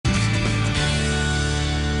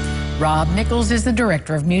Rob Nichols is the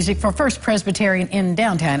director of music for First Presbyterian in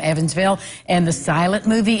downtown Evansville, and the silent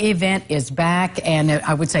movie event is back, and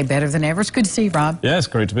I would say better than ever. It's good to see you, Rob. Yeah, it's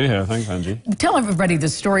great to be here. Thanks, Angie. Tell everybody the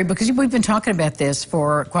story, because we've been talking about this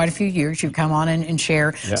for quite a few years. You've come on and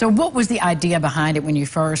share. Yeah. So what was the idea behind it when you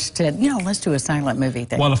first said, you know, let's do a silent movie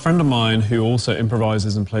thing? Well, a friend of mine who also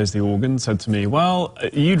improvises and plays the organ said to me, well,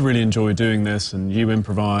 you'd really enjoy doing this, and you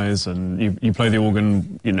improvise and you play the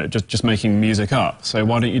organ, you know, just making music up. So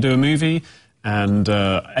why don't you do a movie? And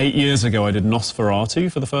 8 years ago, I did Nosferatu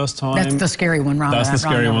for the first time. That's the scary one, Ron. That's the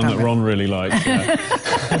scary one that Ron really liked.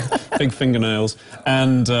 Yeah. Big fingernails.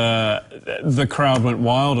 And the crowd went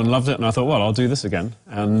wild and loved it. And I thought, well, I'll do this again.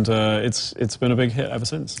 And it's been a big hit ever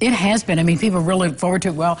since. It has been. I mean, people really look forward to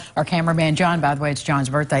it. Well, our cameraman, John, by the way, it's John's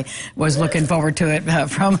birthday, was looking forward to it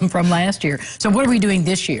from last year. So what are we doing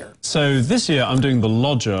this year? So this year, I'm doing The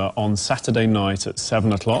Lodger on Saturday night at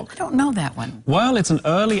 7 o'clock. I don't know that one. Well, it's an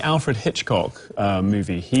early Alfred Hitchcock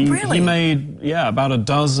movie. He made, about a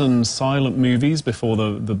dozen silent movies before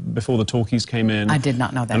the talkies came in. I did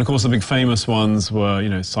not know that. And of course, the big famous ones were, you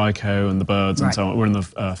know, Psycho and The Birds and so on. We're in the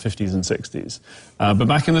 50s and 60s. But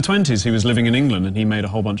back in the 20s, he was living in England and he made a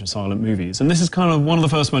whole bunch of silent movies. And this is kind of one of the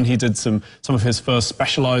first when he did some of his first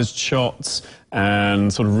specialized shots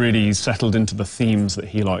and sort of really settled into the themes that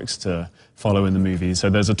he likes to follow in the movies. So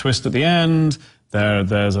there's a twist at the end.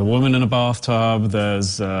 There's a woman in a bathtub.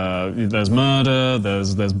 There's murder.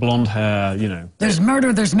 There's blonde hair. You know. There's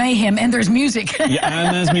murder. There's mayhem, and there's music. Yeah,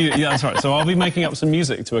 and there's music. Yeah, that's right. So I'll be making up some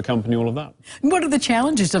music to accompany all of that. What are the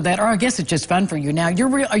challenges of that? Or I guess it's just fun for you now.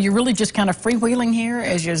 Are you really just kind of freewheeling here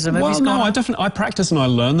as the movie's going on? I practice and I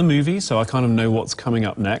learn the movie, so I kind of know what's coming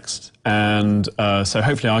up next, and so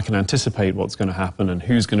hopefully I can anticipate what's going to happen and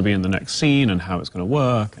who's going to be in the next scene and how it's going to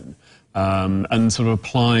work. And sort of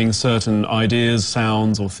applying certain ideas,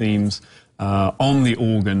 sounds or themes on the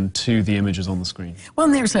organ to the images on the screen.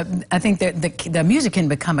 Well, and I think that the music can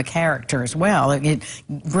become a character as well. It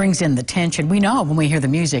brings in the tension. We know when we hear the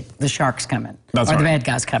music, the shark's coming, or the bad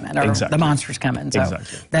guy's coming, or the monster's coming. So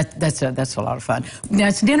that's a lot of fun. Now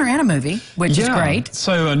it's dinner and a movie, which is great.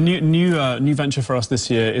 So a new venture for us this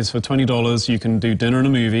year is for $20. You can do dinner and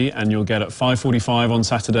a movie, and you'll get at 5:45 on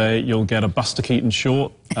Saturday. You'll get a Buster Keaton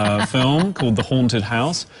short film called The Haunted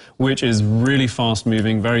House, which is really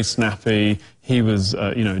fast-moving, very snappy. He was,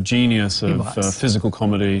 you know, a genius of physical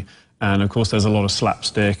comedy. And, of course, there's a lot of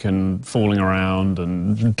slapstick and falling around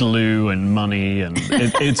and glue and money, and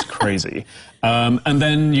it's crazy. And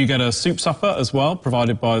then you get a soup supper as well,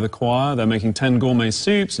 provided by the choir. They're making 10 gourmet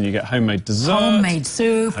soups, and you get homemade dessert. Homemade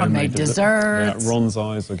soup, homemade desserts. Yeah, Ron's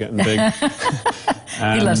eyes are getting big.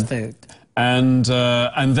 He loves food. And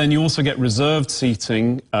then you also get reserved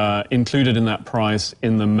seating included in that price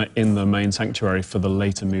in the main sanctuary for the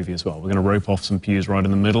later movie as well. We're going to rope off some pews right in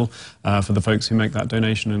the middle for the folks who make that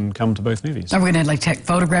donation and come to both movies. And we're going to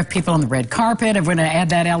photograph people on the red carpet, and we're going to add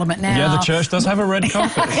that element now. Yeah, the church does have a red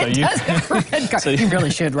carpet. So you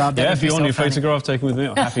really should, Rob. Yeah, if you want your photograph taken with me,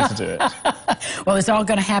 I'm happy to do it. Well, it's all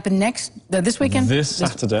going to happen this weekend? This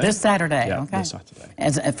Saturday. This Saturday, yeah, okay. This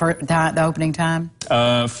Saturday. For the opening time?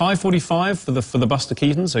 5:45 for the Buster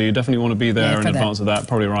Keaton, so you definitely want to be there in advance of that.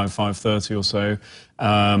 Probably arrive 5:30 or so.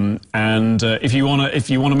 If you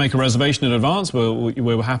want to make a reservation in advance,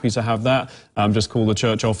 we're happy to have that. Just call the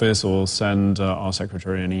church office or send our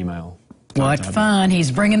secretary an email. What fun. He's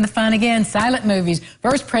bringing the fun again. Silent movies.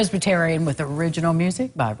 First Presbyterian with original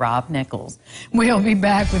music by Rob Nichols. We'll be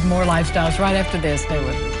back with more lifestyles right after this. Stay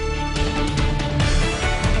with us.